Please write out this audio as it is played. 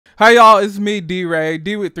Hi y'all, it's me, Raeee,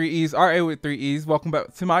 D with 3 E's, R-A with 3 E's. Welcome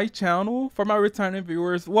back to my channel. For my returning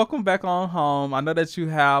viewers, welcome back on home. I know that you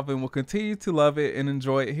have and will continue to love it and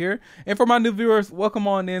enjoy it here. And for my new viewers, welcome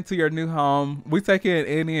on into your new home. We take in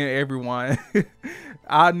any and everyone.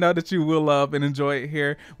 I know that you will love and enjoy it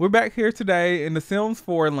here. We're back here today in the Sims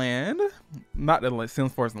 4 land. Not the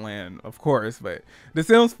Sims 4's land, of course, but the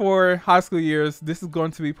Sims 4 high school years. This is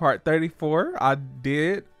going to be part 34. I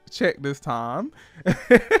did check this time.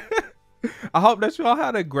 I hope that you all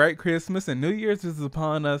had a great Christmas and New Year's is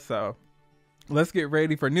upon us. So let's get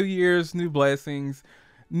ready for New Year's, new blessings,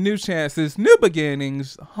 new chances, new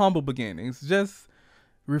beginnings, humble beginnings. Just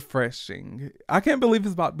refreshing. I can't believe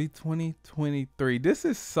it's about to be 2023. This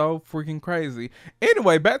is so freaking crazy.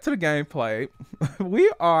 Anyway, back to the gameplay.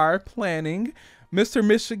 We are planning Mr.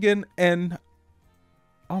 Michigan and,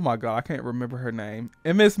 oh my God, I can't remember her name,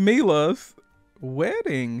 and Miss Mila's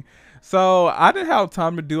wedding. So I didn't have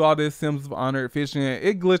time to do all this Sims of Honor fishing.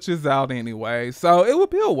 It glitches out anyway, so it would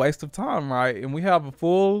be a waste of time, right? And we have a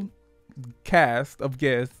full cast of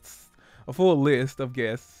guests, a full list of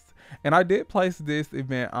guests. And I did place this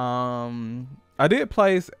event. I did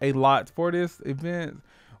place a lot for this event.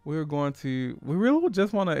 We really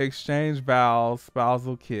just want to exchange vows,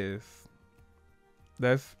 spousal kiss.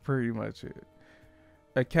 That's pretty much it.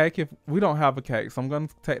 A cake, if we don't have a cake, so I'm gonna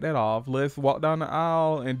take that off. Let's walk down the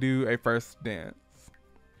aisle and do a first dance.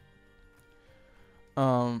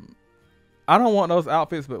 I don't want those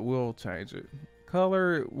outfits, but we'll change it.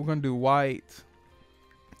 Color, we're gonna do white.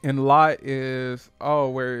 And light is, oh,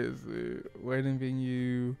 where is it? Wedding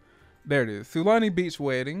venue. There it is. SULANI Beach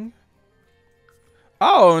Wedding.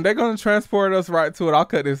 Oh, and they're gonna transport us right to it. I'll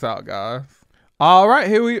cut this out, guys. All right,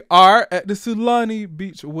 here we are at the SULANI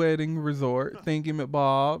Beach Wedding Resort. Thank you,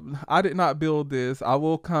 McBob. I did not build this. I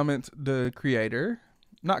will comment the creator.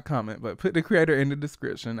 Not comment, but put the creator in the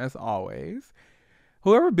description, as always.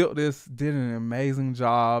 Whoever built this did an amazing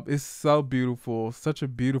job. It's so beautiful. Such a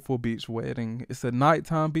beautiful beach wedding. It's a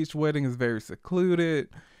nighttime beach wedding. It's very secluded.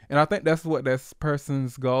 And I think that's what this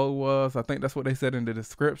person's goal was. I think that's what they said in the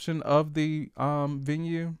description of the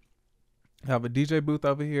venue. Have a DJ booth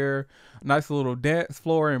over here, a nice little dance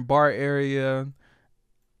floor and bar area,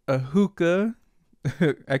 a hookah,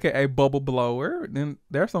 aka bubble blower. Then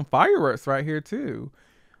there's some fireworks right here too.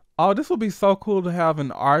 Oh, this would be so cool to have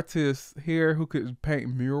an artist here who could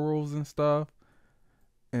paint murals and stuff.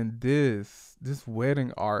 And this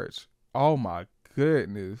wedding arch, oh my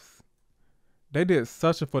goodness. They did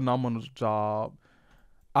such a phenomenal job.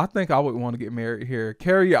 I think I would want to get married here.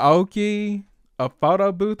 Karaoke. A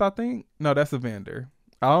photo booth, I think. No, that's a vendor.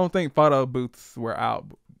 I don't think photo booths were out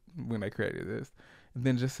when they created this. And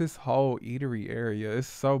then just this whole eatery area is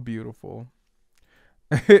so beautiful.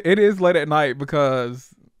 It is late at night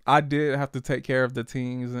because I did have to take care of the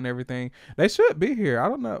teens and everything. They should be here. I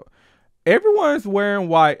don't know. Everyone's wearing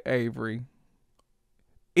white, Avery.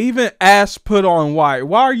 Even Ash put on white.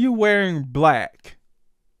 Why are you wearing black?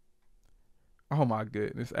 Oh my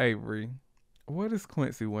goodness, Avery. What is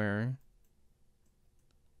Quincy wearing?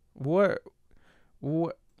 What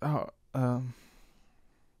oh, I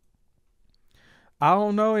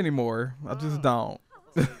don't know anymore. I just don't.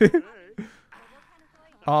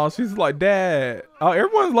 Oh, she's like, Dad. Oh,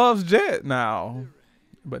 everyone loves Jet now,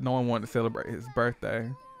 but no one wanted to celebrate his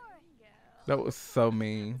birthday. That was so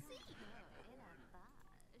mean.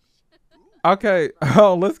 Okay,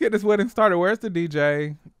 oh, let's get this wedding started. Where's the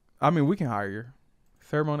DJ? I mean, we can hire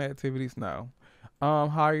ceremony activities. No,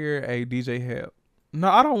 hire a DJ help. No,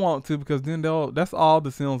 I don't want to because then that's all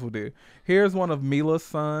the Sims will do. Here's one of Mila's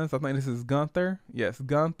sons. I think this is Gunther. Yes,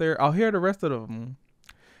 Gunther. I'll hear the rest of them.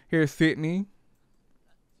 Here's Sydney.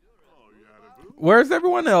 Where's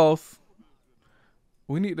everyone else?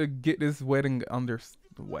 We need to get this wedding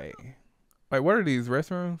underway. Wait, what are these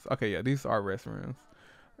restrooms? Okay, yeah, these are restrooms.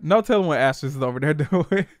 No telling what Ashley is over there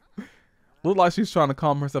doing. Look like she's trying to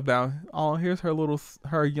calm herself down. Oh, here's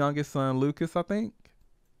her youngest son, Lucas, I think.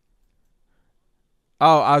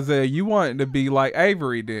 Oh, Isaiah, you wanted to be like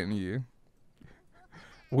Avery, didn't you?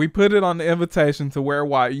 We put it on the invitation to wear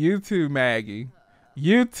white. You too, Maggie.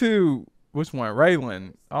 You too. Which one?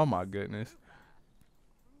 Raylan. Oh, my goodness.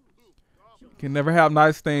 Can never have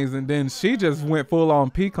nice things. And then she just went full on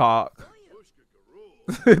peacock.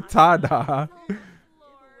 Tie-dye.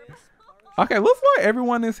 Okay, looks like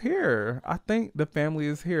everyone is here. I think the family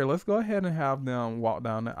is here. Let's go ahead and have them walk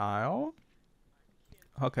down the aisle.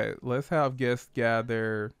 Okay, let's have guests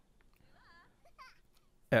gather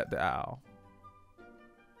at the aisle.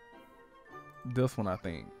 This one, I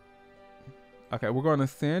think. Okay, we're going to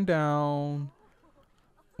send down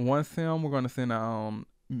one sim. We're going to send down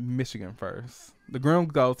Michigan first. The groom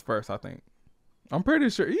goes first, I think. I'm pretty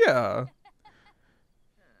sure. Yeah.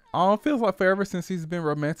 It feels like forever since he's been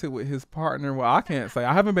romantic with his partner. Well, I can't say.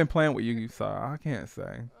 I haven't been playing with you, so I can't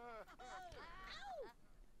say.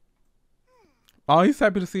 Oh, he's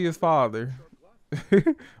happy to see his father.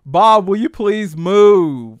 Bob, will you please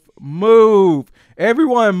move? Move.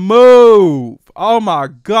 Everyone move. Oh my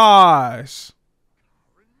gosh.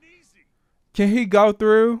 Can he go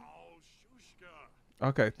through?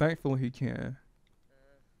 Okay, thankfully he can.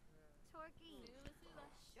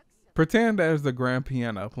 Pretend there's the grand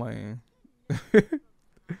piano playing.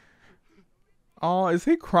 Oh, is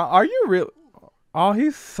he crying? Are you real? Oh,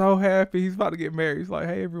 he's so happy. He's about to get married. He's like,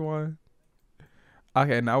 hey, everyone.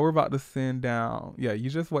 Okay, now we're about to send down. Yeah, you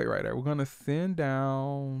just wait right there. We're going to send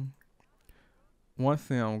down. Once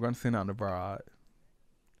in, we're going to send down the bride.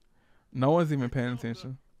 No one's even paying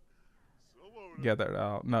attention. Get that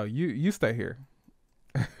out. No, you stay here.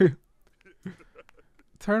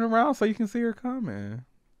 Turn around so you can see her coming.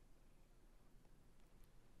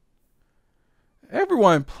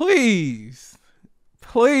 Everyone, please.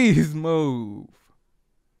 Please move.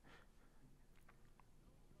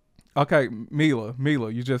 Okay, Mila,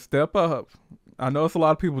 you just step up. I know it's a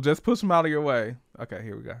lot of people. Just push them out of your way. Okay,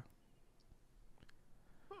 here we go.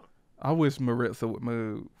 I wish Maritza would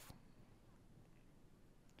move.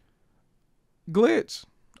 Glitch?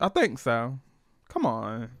 I think so. Come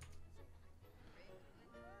on.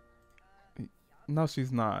 No,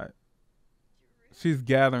 she's not. She's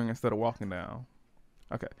gathering instead of walking down.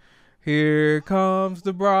 Okay. Here comes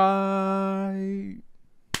the bride.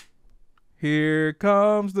 Here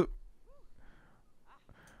comes the...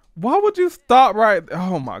 Why would you stop right...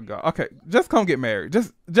 Oh my God. Okay, just come get married.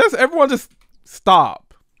 Just everyone just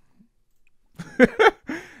stop.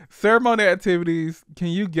 Ceremony activities. Can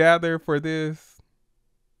you gather for this?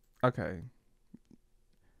 Okay.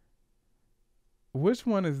 Which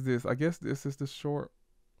one is this? I guess this is the short.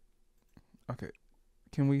 Okay.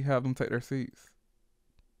 Can we have them take their seats?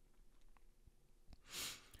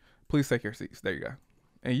 Please take your seats. There you go.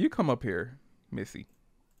 And you come up here, Missy.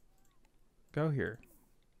 Go here.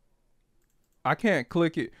 I can't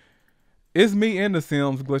click it. It's me and the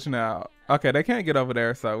Sims glitching out. Okay, they can't get over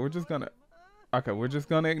there, so we're just gonna... Okay, we're just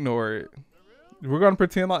gonna ignore it. We're gonna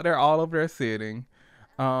pretend like they're all over there sitting.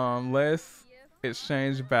 Let's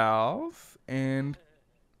exchange vows and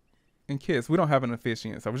kiss. We don't have an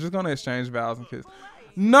officiant, so we're just gonna exchange vows and kiss.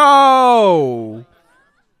 No!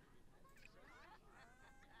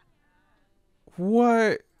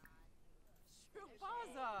 What?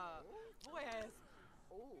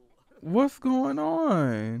 What's going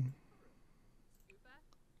on?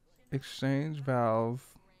 Exchange vows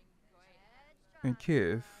and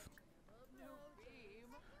kiss.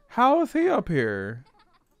 How is he up here?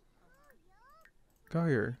 Go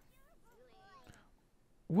here.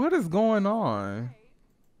 What is going on?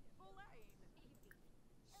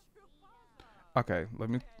 Okay, let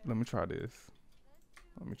me try this.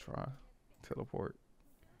 Let me try teleport.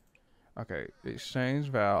 Okay, exchange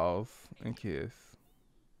vows and kiss.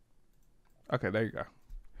 Okay, there you go.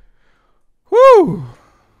 Whoo!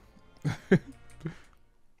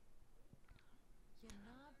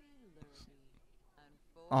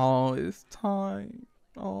 Oh, it's time.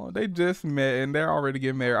 Oh, they just met and they're already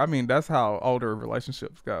getting married. I mean, that's how older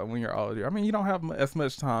relationships go when you're older. I mean, you don't have as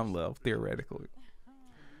much time left, theoretically.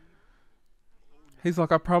 He's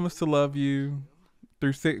like, I promise to love you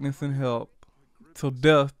through sickness and health till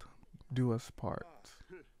death do us part.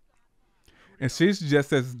 And she's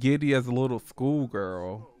just as giddy as a little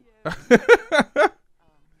schoolgirl.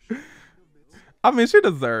 I mean, she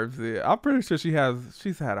deserves it. I'm pretty sure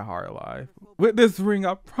she's had a hard life. With this ring,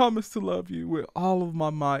 I promise to love you with all of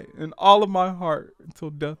my might and all of my heart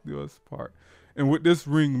until death do us part. And with this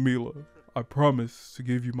ring, Mila, I promise to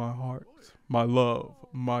give you my heart, my love,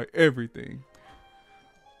 my everything.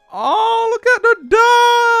 Oh, look at the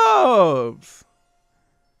doves!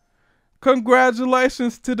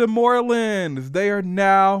 Congratulations to the Morelands. They are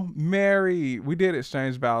now married. We did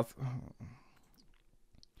exchange vows.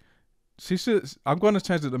 I'm going to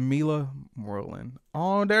change it to Mila Moreland.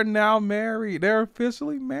 Oh, they're now married. They're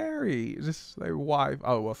officially married. Just their wife.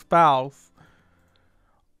 Oh, well, spouse.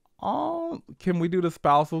 Oh, can we do the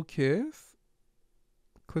spousal kiss?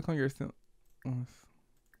 Click on your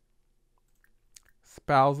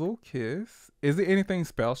spousal kiss. Is it anything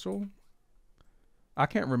special? I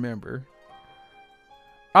can't remember.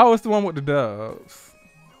 Oh, it's the one with the doves.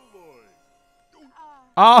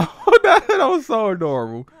 Oh, that was so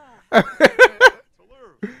adorable.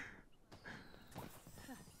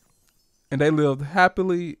 And they lived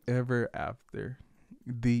happily ever after.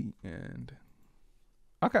 The end.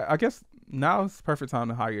 Okay, I guess now it's perfect time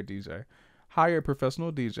to hire a DJ. Hire a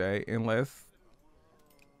professional DJ and let's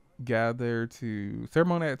gather to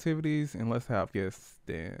ceremony activities and let's have guests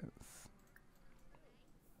dance.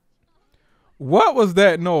 What was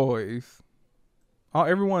that noise? Oh,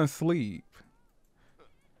 everyone's asleep.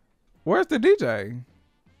 Where's the DJ?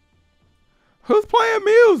 Who's playing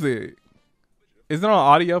music? Is it on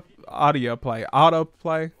audio play? Auto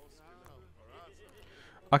play?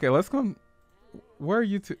 Okay, let's come. Where are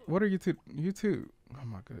you two? What are you two? You two. Oh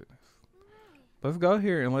my goodness. Let's go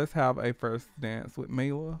here and let's have a first dance with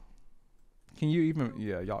Mila. Can you even?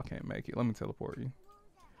 Yeah, y'all can't make it. Let me teleport you.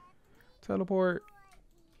 Teleport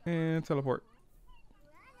and teleport.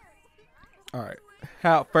 All right.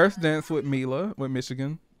 Have first dance with Mila with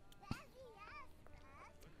Michigan.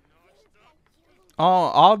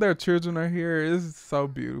 All their children are here. It's so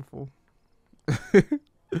beautiful.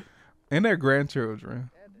 And their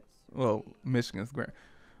grandchildren. Well, Michigan's grand.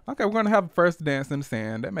 Okay, we're gonna have a first dance in the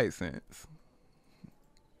sand. That makes sense.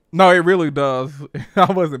 No, it really does.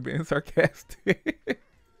 I wasn't being sarcastic.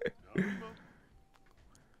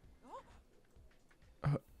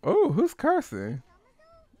 Oh, who's cursing?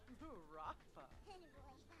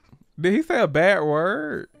 Did he say a bad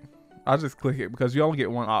word? I'll just click it because you only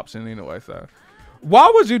get one option anyway. So, why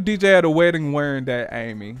would you DJ at a wedding wearing that,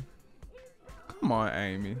 Amy? Come on,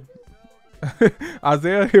 Amy.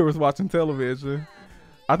 Isaiah here was watching television.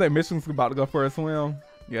 I think Michigan's about to go for a swim.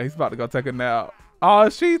 Yeah, he's about to go take a nap. Oh,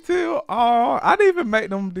 she too. Oh, I didn't even make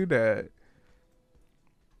them do that.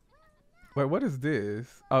 Wait, what is this?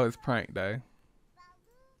 Oh, it's prank day.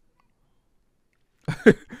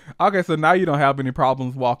 Okay, so now you don't have any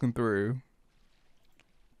problems walking through.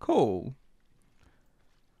 Cool.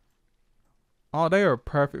 Oh, they are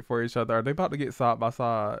perfect for each other. Are they about to get side by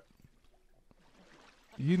side?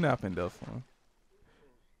 You napping this one.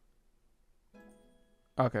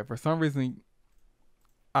 Okay, for some reason,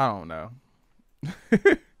 I don't know.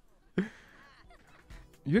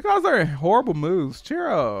 You guys are in horrible moods. Cheer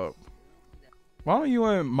up. Why don't you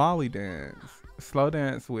and Molly dance? Slow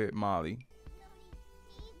dance with Molly.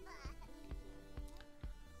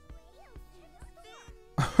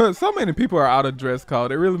 So many people are out of dress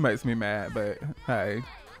code. It really makes me mad, but hey.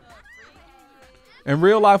 In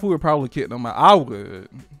real life, we would probably kick them out. I would.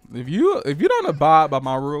 If you don't abide by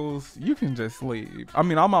my rules, you can just leave. I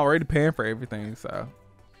mean, I'm already paying for everything, so.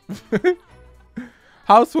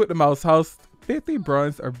 House with the most hosts. 50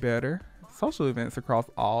 bruns or better. Social events across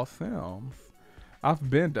all sims. I've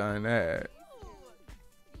been done that.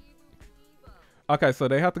 Okay, so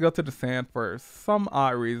they have to go to the sand for some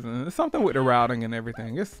odd reason. It's something with the routing and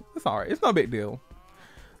everything. It's alright. It's no big deal.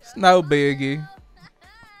 It's no biggie.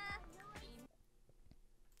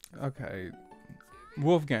 Okay.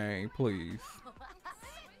 Wolfgang, please.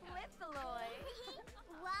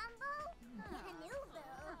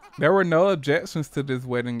 There were no objections to this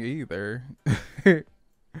wedding either.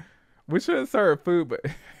 We should serve food, but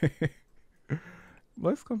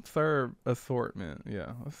let's come serve assortment.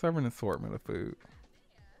 Yeah, let's serve an assortment of food.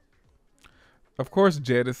 Of course,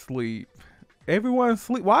 Jed is asleep. Everyone's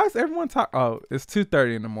asleep. Why is everyone talking? Oh, it's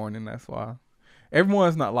 2:30 in the morning. That's why.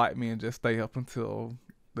 Everyone's not like me and just stay up until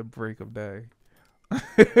the break of day.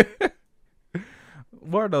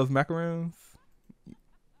 What are those macaroons?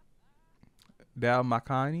 Dal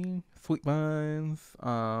makhani, sweet buns,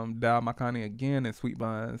 dal makhani again and sweet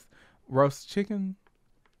buns, roast chicken,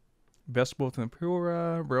 vegetable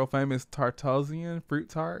tempura, real famous Tartosian fruit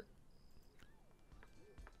tart.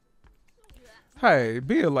 Hey,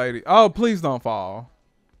 be a lady. Oh, please don't fall.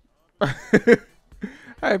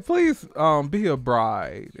 Hey, please be a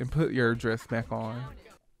bride and put your dress back on.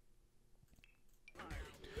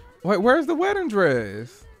 Wait, where's the wedding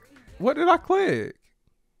dress? What did I click?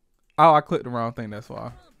 Oh, I clicked the wrong thing, that's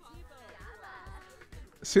why.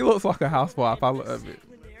 She looks like a housewife. I love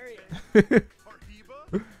it.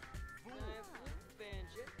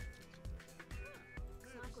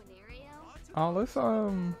 Oh, let's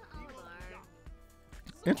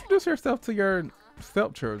introduce yourself to your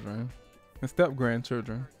stepchildren and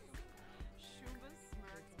step-grandchildren.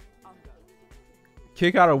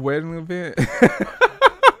 Kick out a wedding event?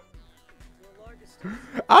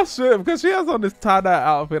 I should, because she has on this tie-dye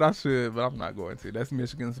outfit. I should, but I'm not going to. That's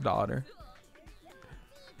Michigan's daughter.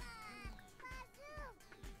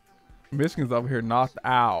 Michigan's over here knocked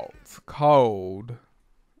out. Cold.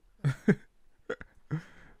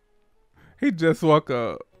 He just woke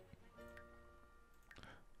up.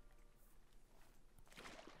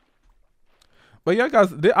 But yeah,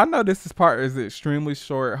 guys, I know this part is extremely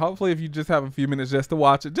short. Hopefully, if you just have a few minutes just to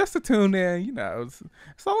watch it, just to tune in, you know, it's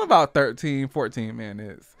only about 13, 14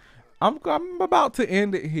 minutes. I'm about to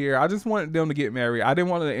end it here. I just wanted them to get married. I didn't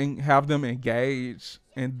want to have them engaged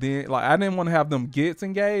and then like I didn't want to have them get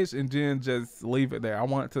engaged and then just leave it there. I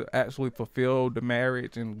wanted to actually fulfill the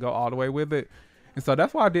marriage and go all the way with it. And so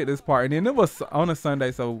that's why I did this part. And then it was on a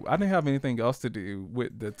Sunday, so I didn't have anything else to do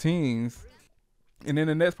with the teens. And then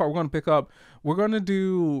the next part we're gonna pick up, we're gonna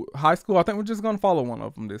do high school. I think we're just gonna follow one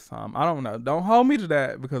of them this time. I don't know. Don't hold me to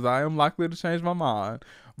that because I am likely to change my mind.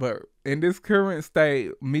 But in this current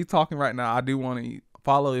state, me talking right now, I do want to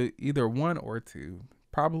follow either one or two.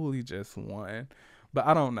 Probably just one, but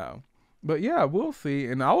I don't know. But yeah, we'll see.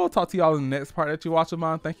 And I will talk to y'all in the next part that you watch of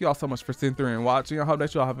mine. Thank you all so much for sitting through and watching. I hope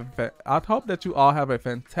that you all have I hope that you all have a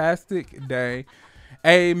fantastic day,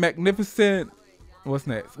 a magnificent what's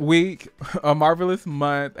next week, a marvelous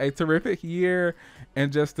month, a terrific year,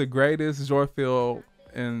 and just the greatest joy filled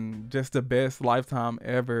and just the best lifetime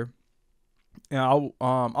ever. And I'll,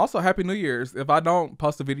 also Happy New Year's. If I don't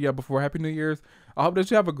post a video before Happy New Year's, I hope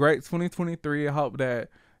that you have a great 2023. I hope that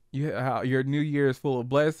your new year is full of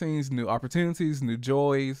blessings, new opportunities, new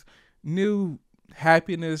joys, new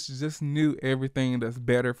happiness, just new everything that's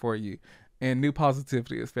better for you. And new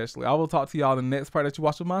positivity, especially. I will talk to y'all in the next part that you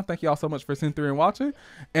watch of mine. Thank you all so much for sitting through and watching.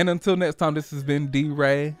 And until next time, this has been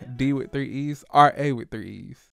Raeee, D with 3 E's, Raeee with 3 E's.